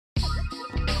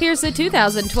Here's the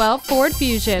 2012 Ford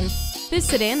Fusion. This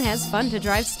sedan has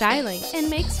fun-to-drive styling and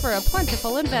makes for a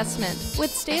plentiful investment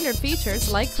with standard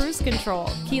features like cruise control,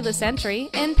 keyless entry,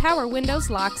 and power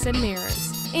windows, locks, and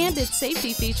mirrors. And its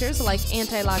safety features like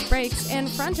anti-lock brakes and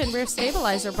front and rear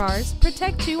stabilizer bars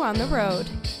protect you on the road.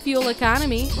 Fuel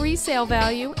economy, resale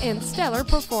value, and stellar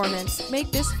performance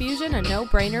make this Fusion a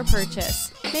no-brainer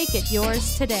purchase. Make it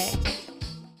yours today.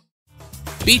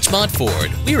 Beechmont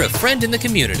Ford, we're a friend in the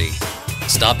community.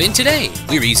 Stop in today.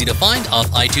 We're easy to find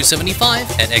off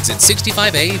I-275 at exit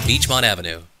 65A, Beechmont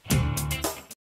Avenue.